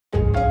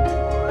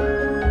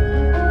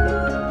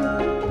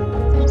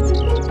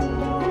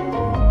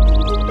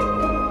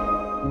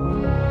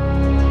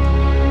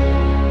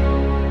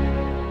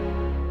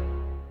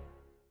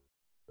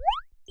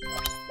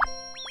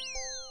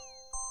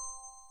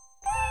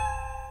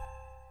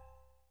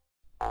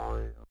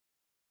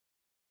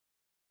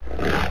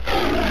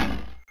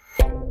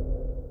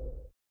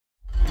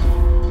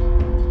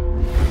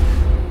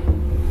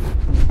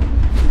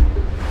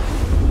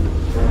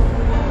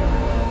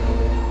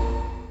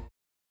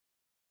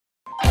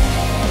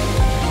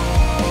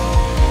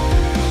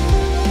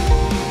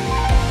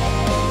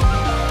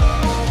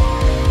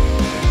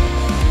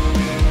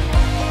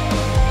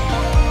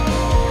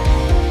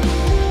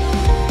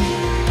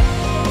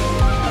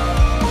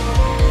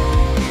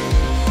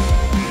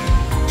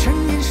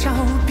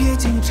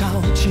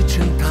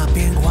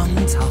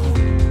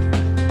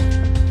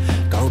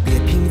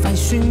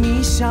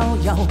逍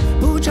遥，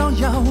不招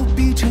摇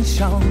必成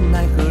笑，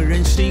奈何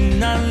人心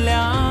难料。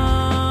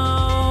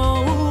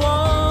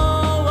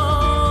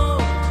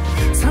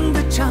藏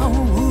得着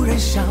无人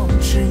晓，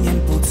执念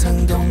不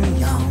曾动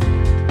摇。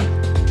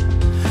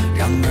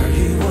让尔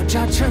虞我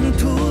诈成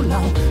徒劳，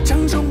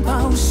掌中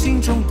宝，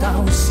心中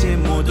刀，邪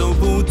魔都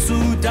不足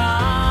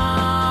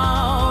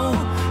道。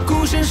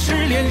孤身失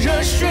恋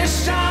热血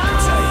烧，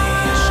在一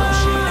夜熟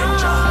悉连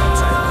招，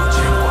在无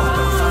牵挂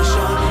的发酵，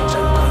斩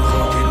断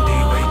后天地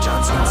为家，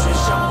从此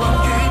相忘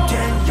于天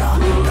涯。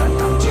敢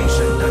当今生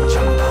的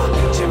强大，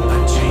千般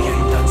奇艳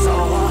的造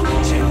化，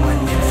千万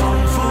年仿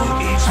佛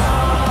一场。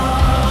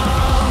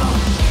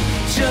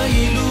这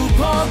一路破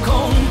空，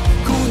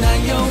苦难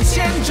有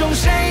千种，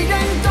谁人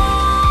懂？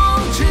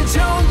只求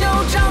有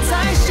朝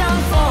再相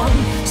逢，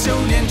修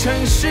炼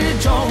成始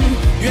终，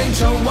愿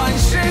周万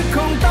事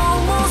空都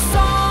无踪，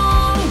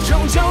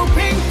终究平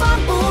凡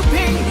不平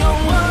庸。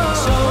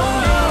修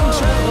炼成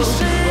始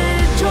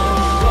终，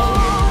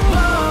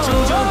终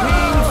究平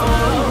凡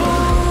不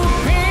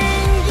平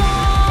庸。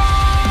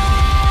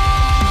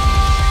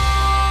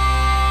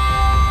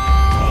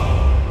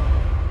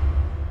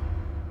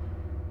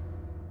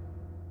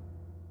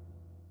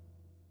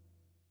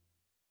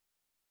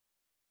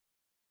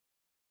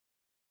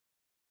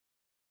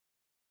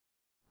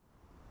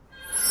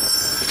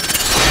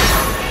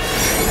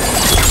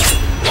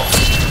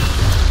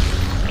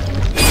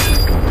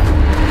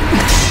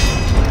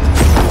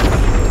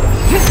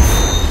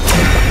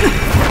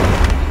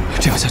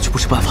这样下去不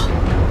是办法，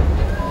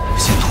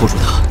先拖住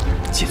他，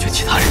解决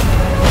其他人。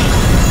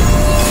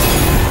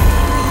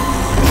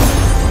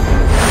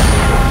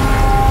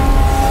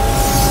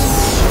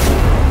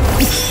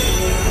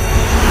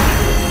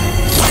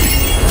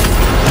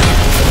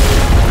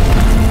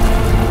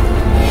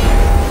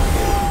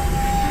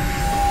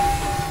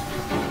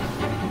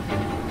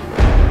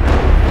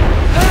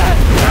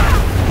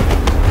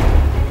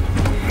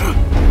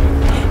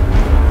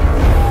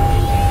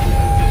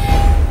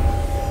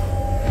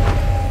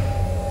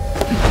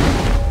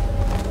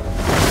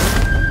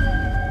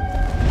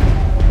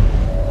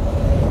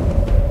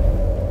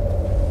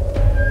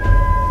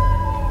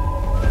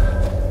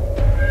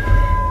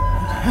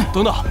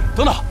等等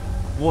等等，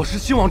我是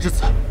亲王之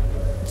子，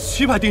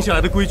七派定下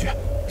来的规矩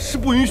是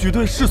不允许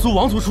对世俗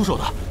王族出手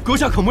的，阁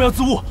下可莫要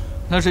自误。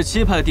那是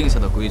七派定下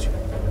的规矩，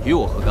与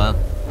我何干？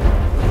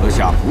阁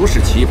下不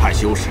是七派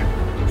修士，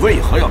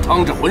为何要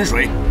趟着浑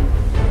水？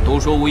都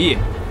说无益，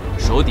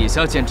手底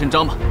下见真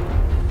章吧。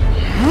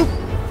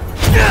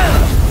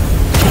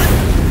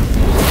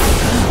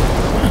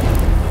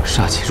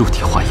杀气入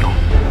体化妖，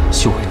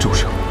修为骤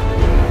升，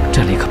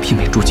战力可媲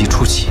美筑基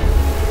初期，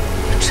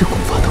这功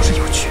法倒是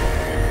有趣。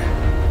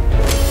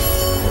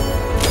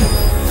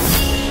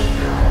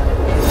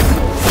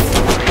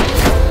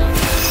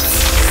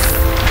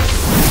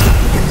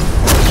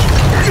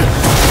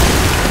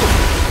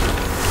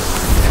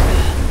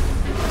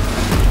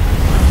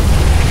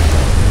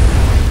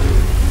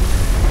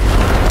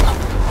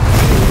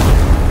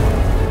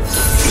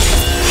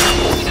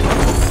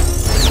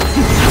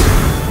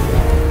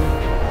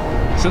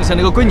剩下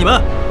那个归你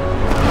们。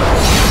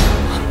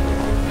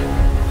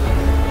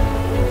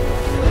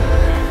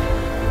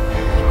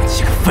你们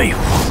几个废物，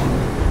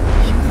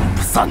阴魂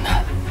不散的，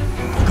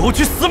都给我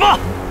去死吧！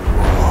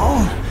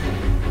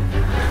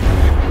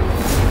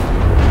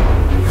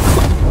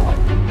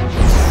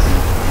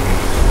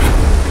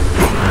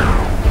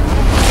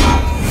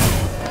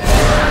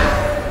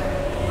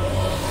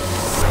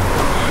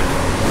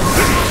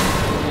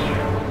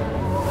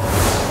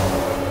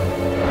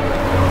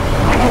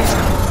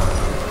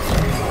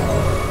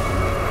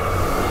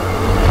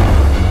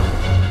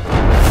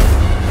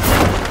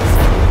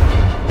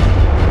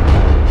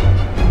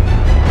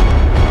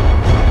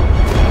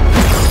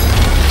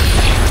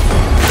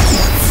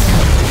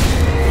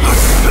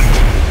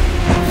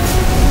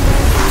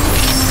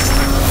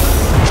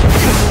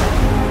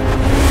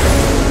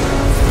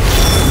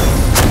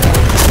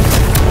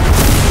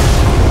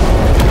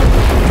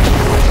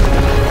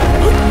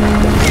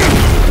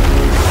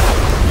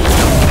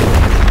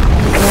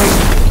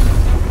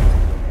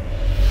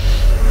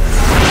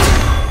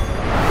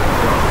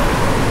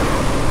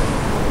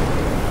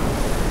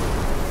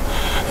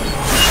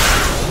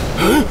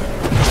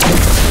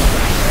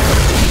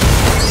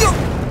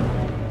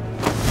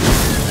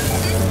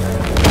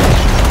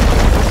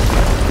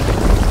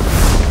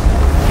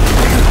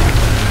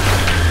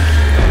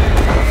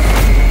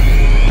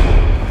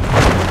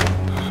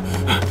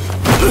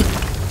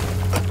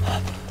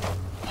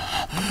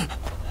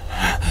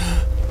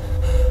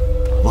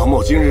王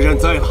某今日认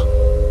栽了。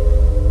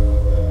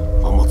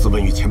王某自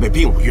问与前辈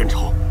并无冤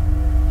仇，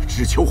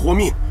只求活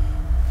命。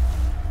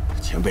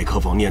前辈可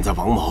否念在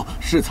王某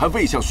适才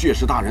未向血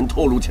氏大人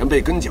透露前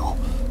辈根脚，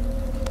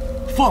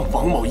放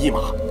王某一马？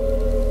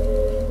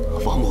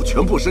王某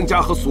全部身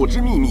家和所知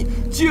秘密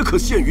皆可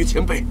献于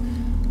前辈。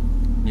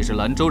你是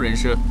兰州人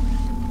士，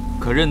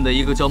可认得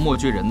一个叫墨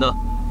巨人的？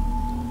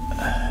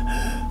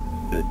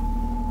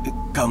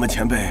敢问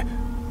前辈，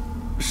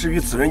是与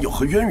此人有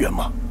何渊源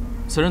吗？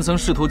此人曾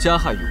试图加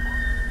害于我，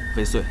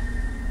飞穗。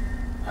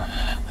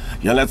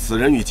原来此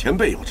人与前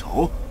辈有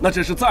仇，那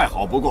真是再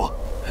好不过。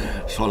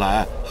说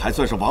来还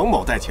算是王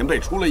某带前辈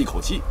出了一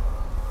口气。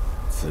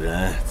此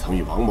人曾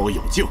与王某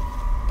有旧，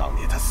当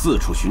年他四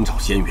处寻找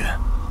仙缘，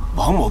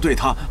王某对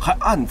他还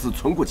暗自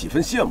存过几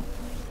分羡慕。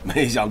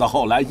没想到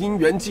后来因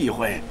缘际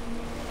会，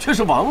却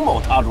是王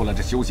某踏入了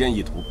这修仙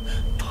一途，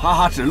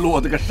他只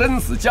落得个生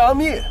死加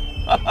灭。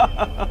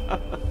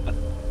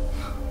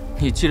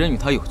你既然与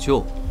他有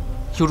旧，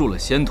又入了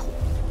仙途，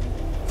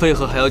为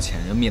何还要遣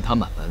人灭他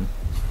满门？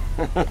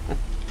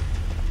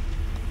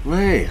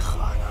为何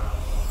呢？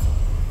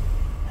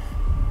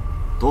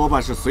多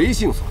半是随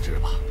性所致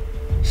吧。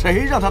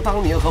谁让他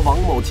当年和王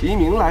某齐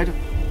名来着？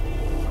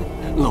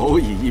蝼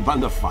蚁一般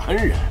的凡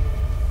人，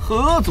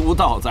何足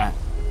道哉？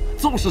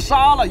纵使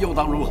杀了又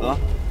当如何？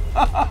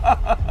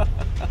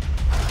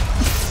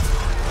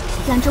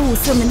兰州五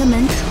色门的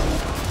门主，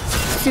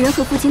此人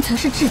和父亲曾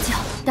是至交，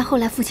但后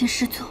来父亲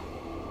失踪，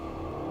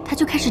他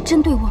就开始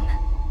针对我们。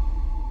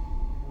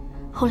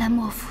后来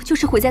莫府就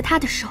是毁在他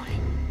的手里。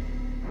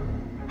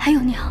还有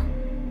娘。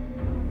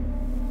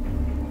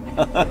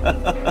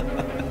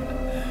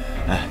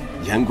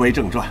言归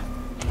正传，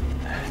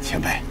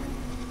前辈，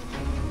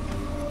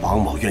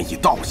王某愿意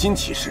道心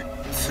起誓，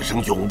此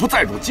生永不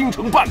再入京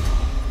城半步。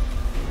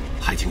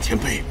还请前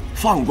辈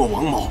放过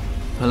王某。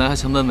本来还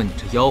想问问你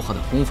这妖化的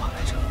功法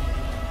来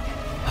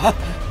着。啊！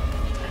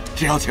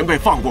只要前辈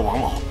放过王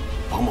某，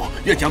王某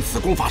愿将此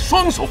功法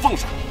双手奉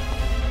上。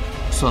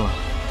算了，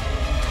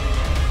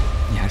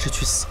你还是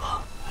去死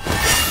吧。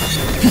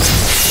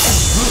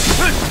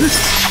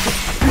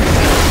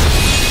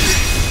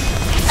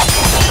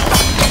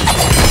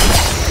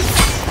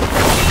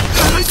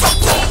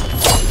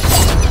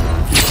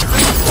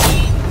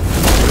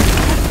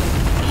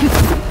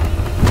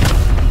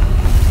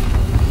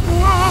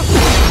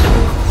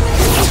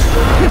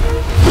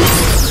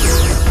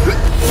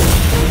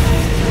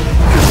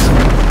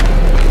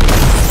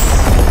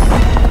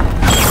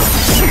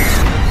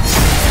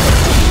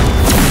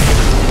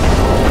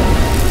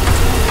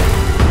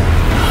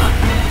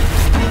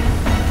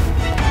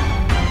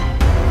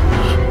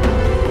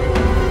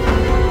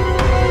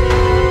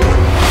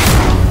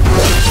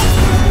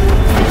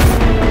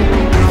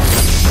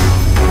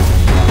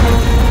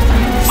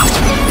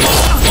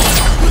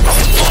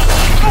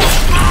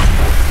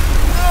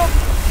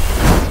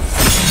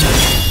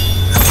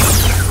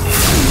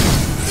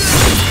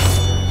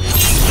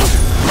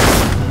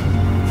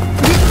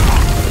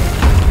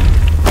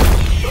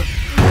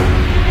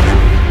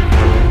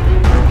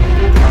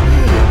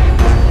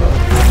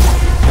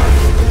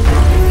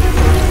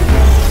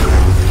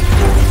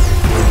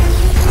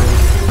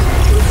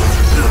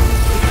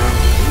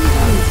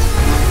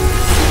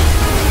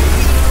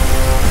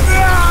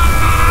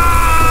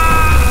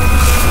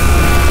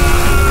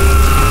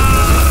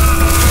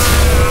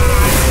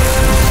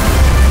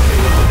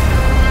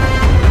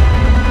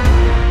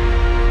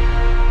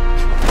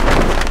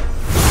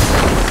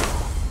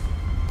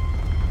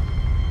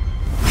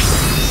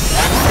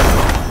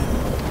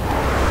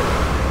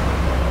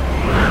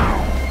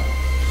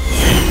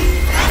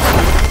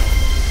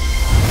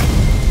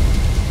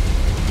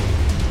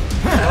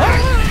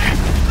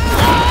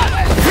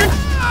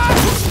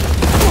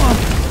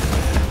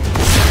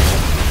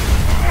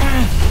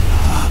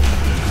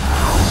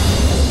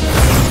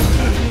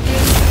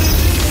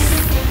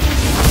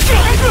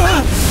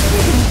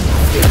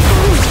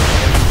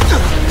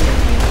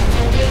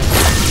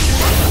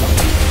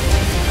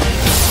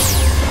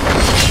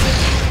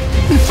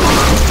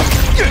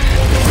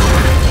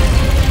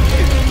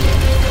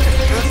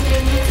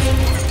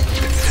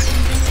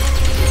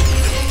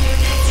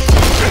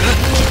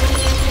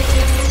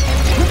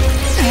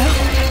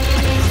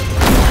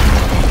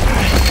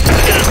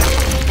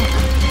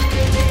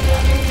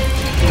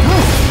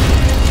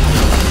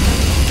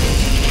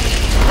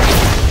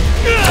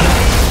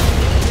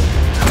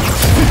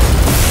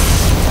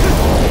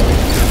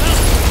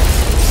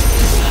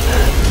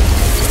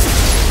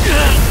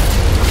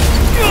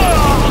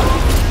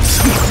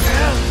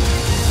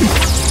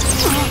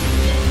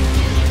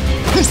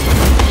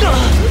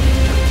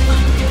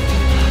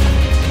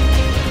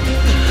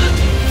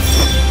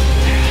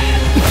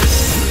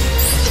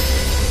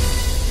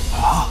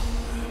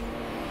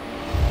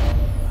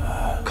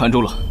看住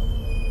了，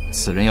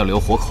此人要留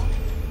活口。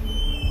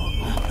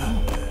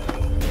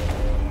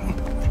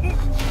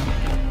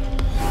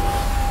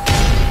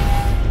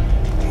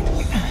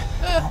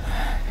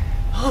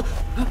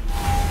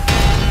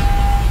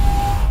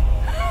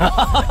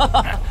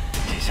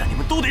这下你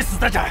们都得死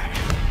在这儿！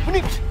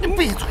你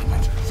闭嘴！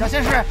小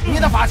仙师，你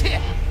的法器。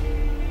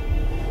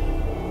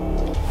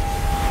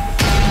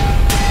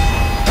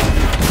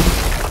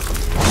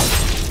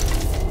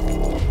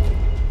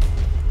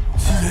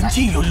此人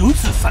竟有如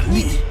此神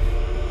力，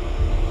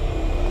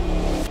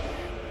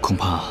恐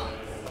怕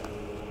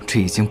这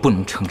已经不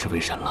能称之为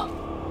人了。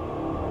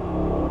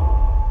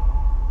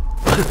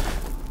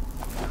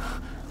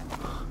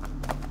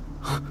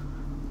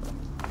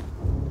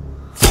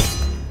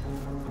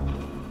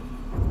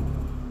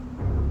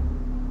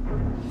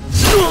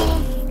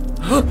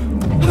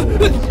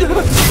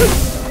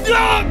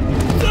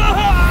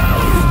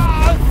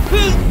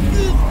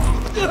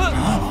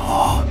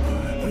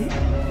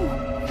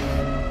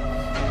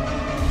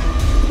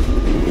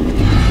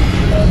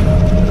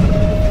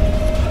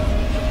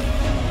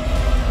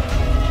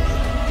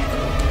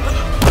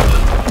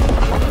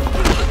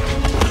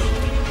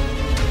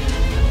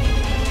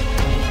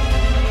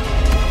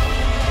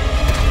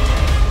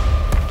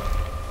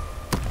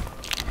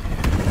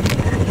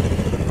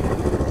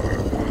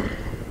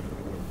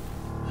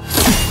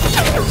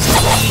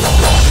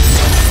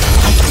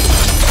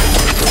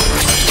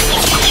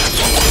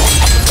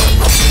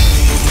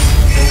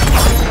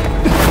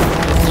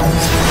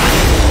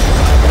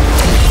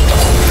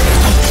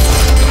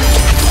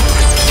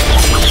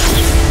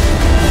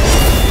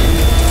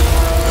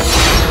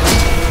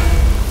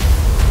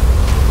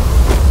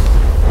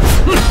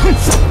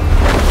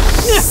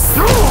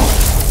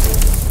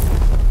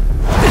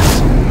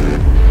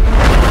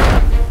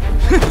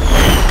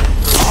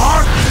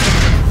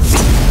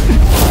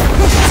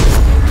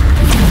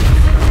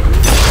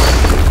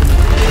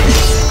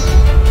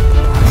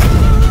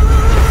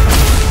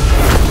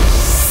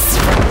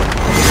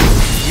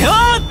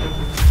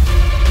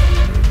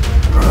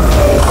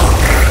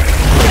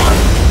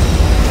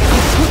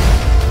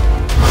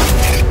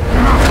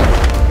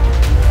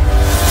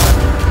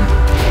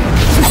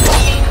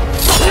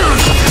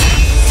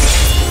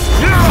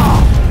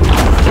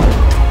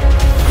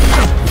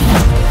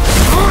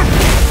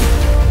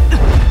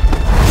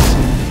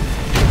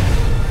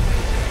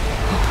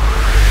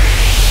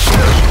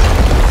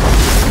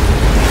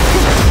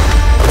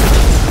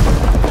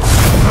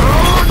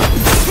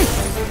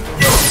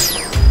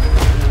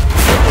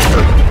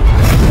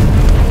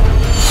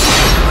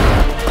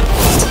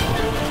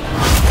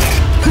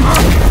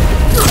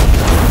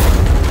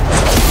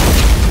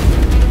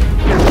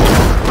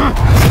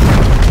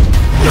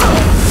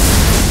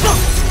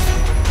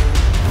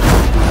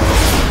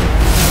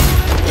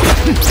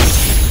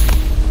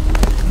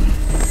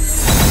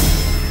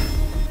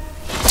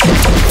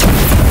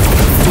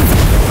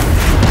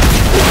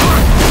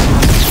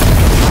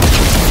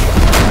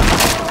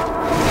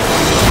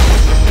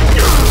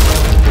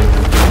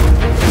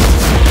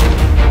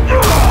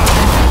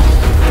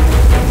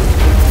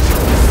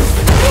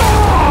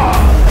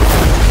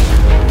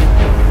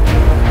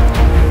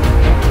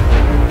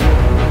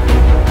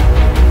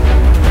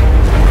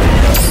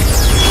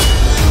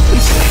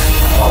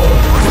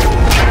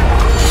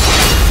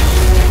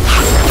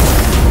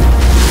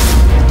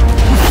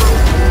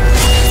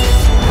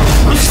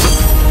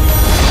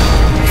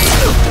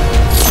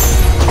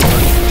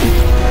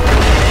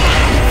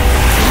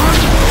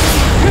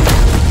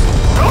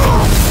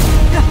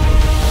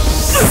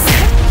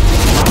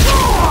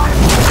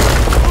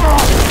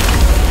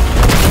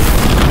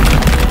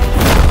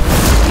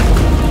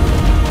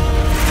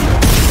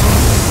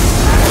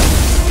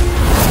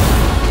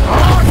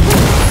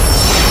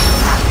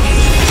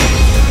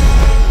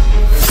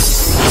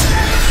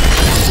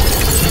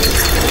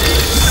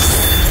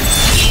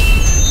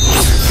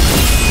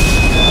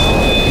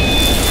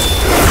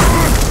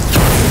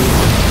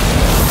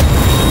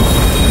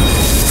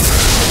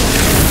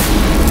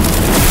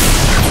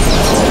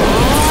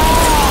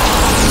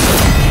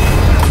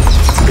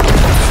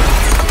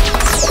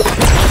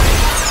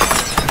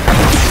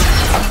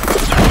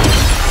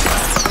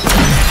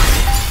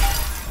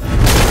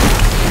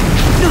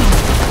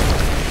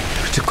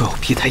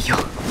皮太硬，旋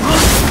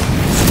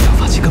转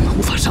法器根本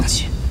无法上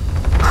起。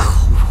可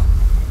恶！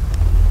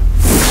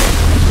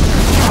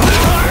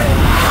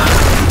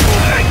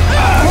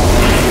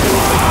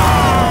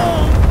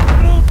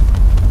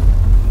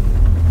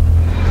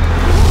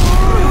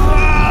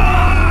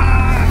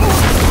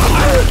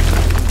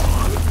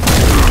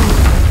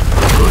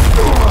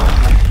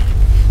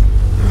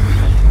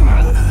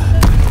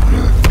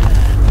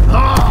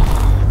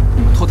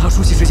拖沓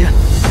输气时间。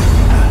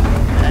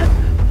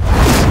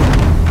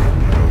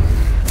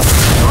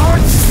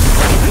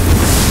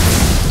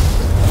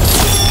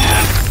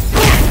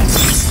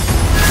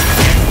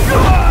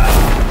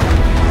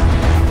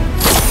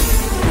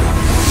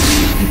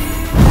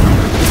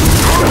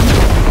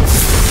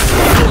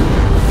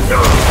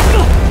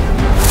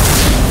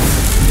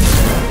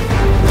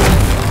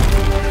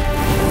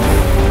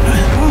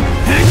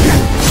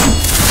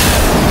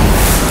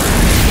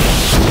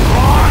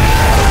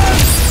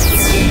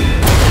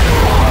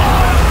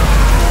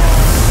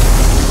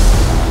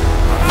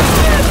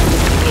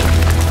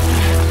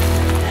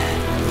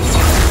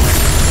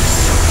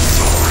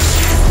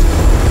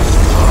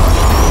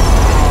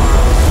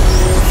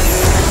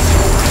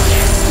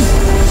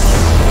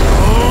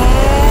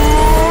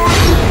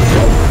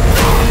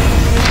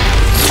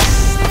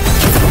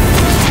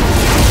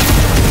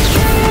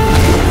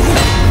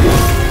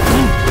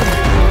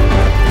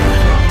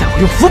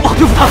 用符宝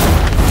对付他。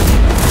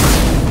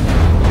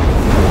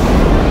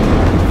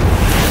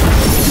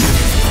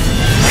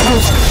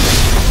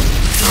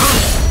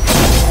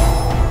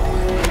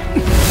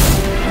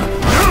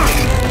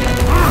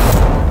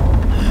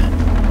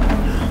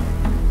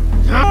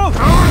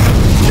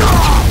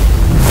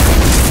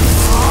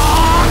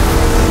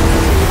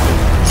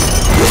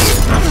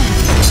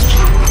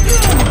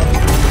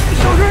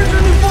小师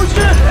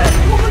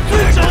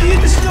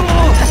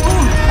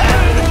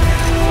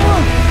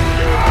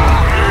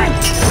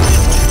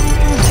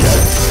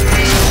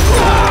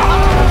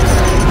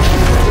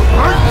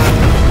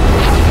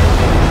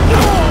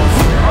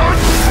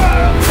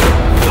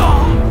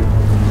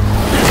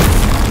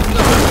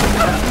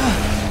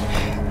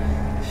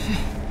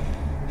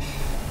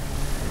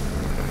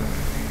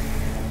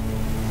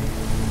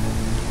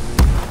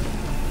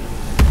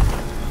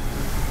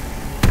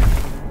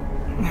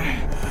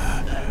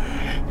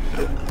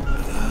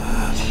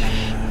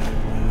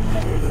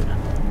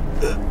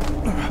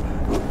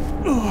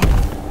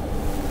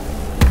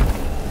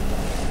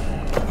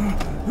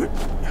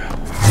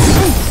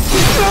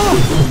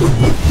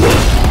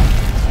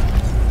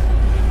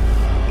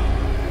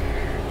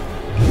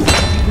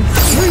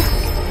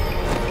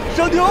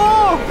牛，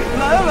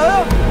来啊来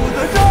啊，我在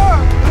这儿，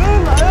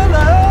来啊来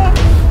啊！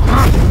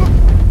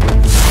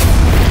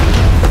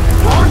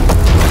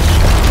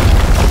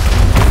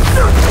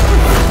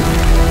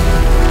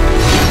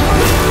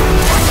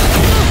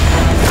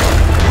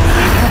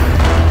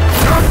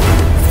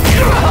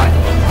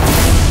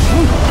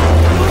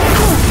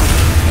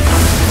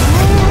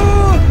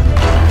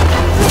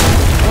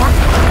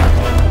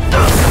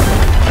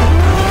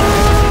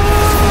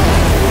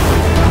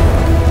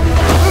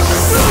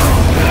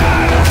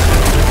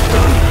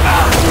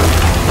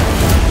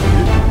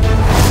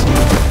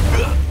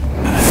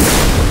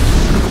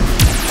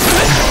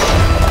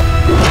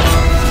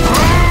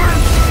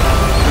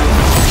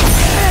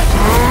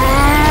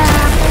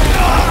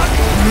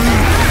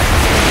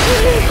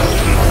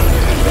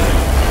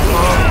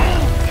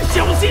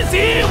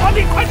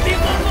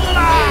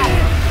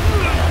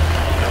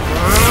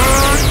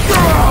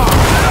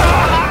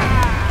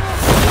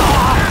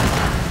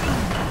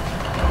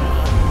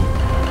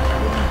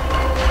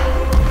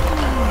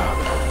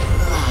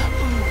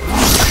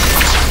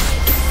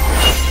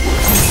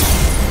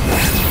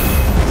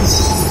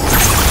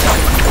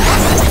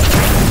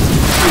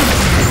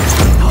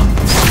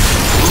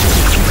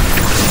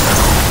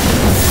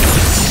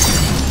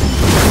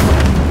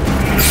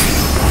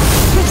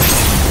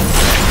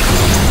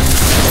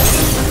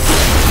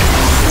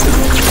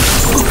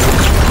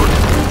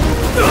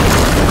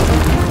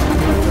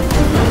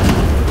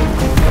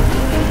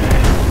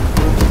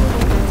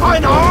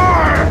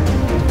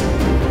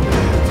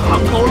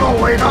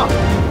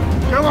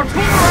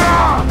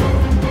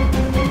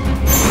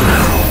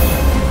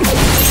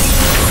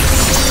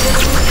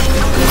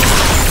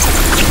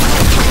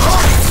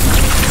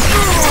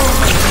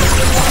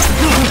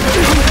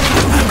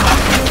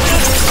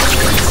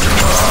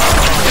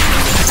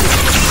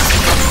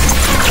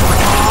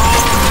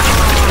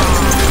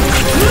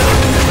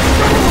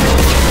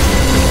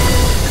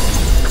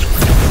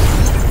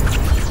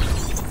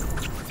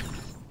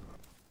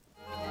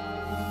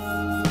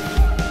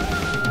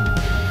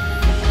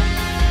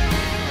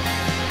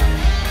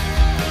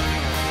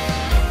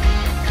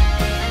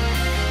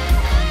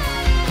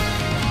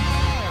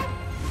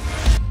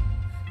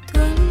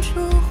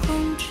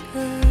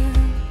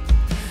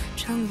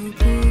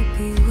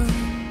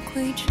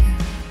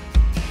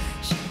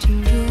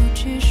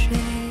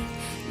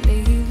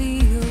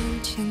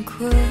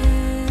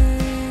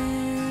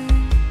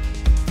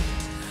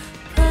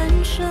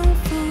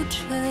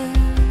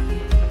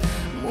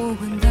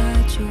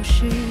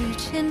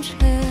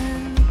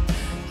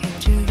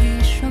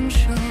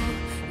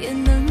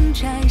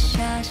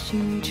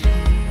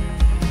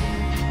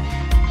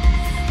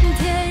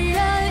天然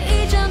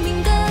一盏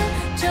明灯，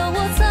叫我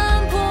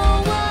残破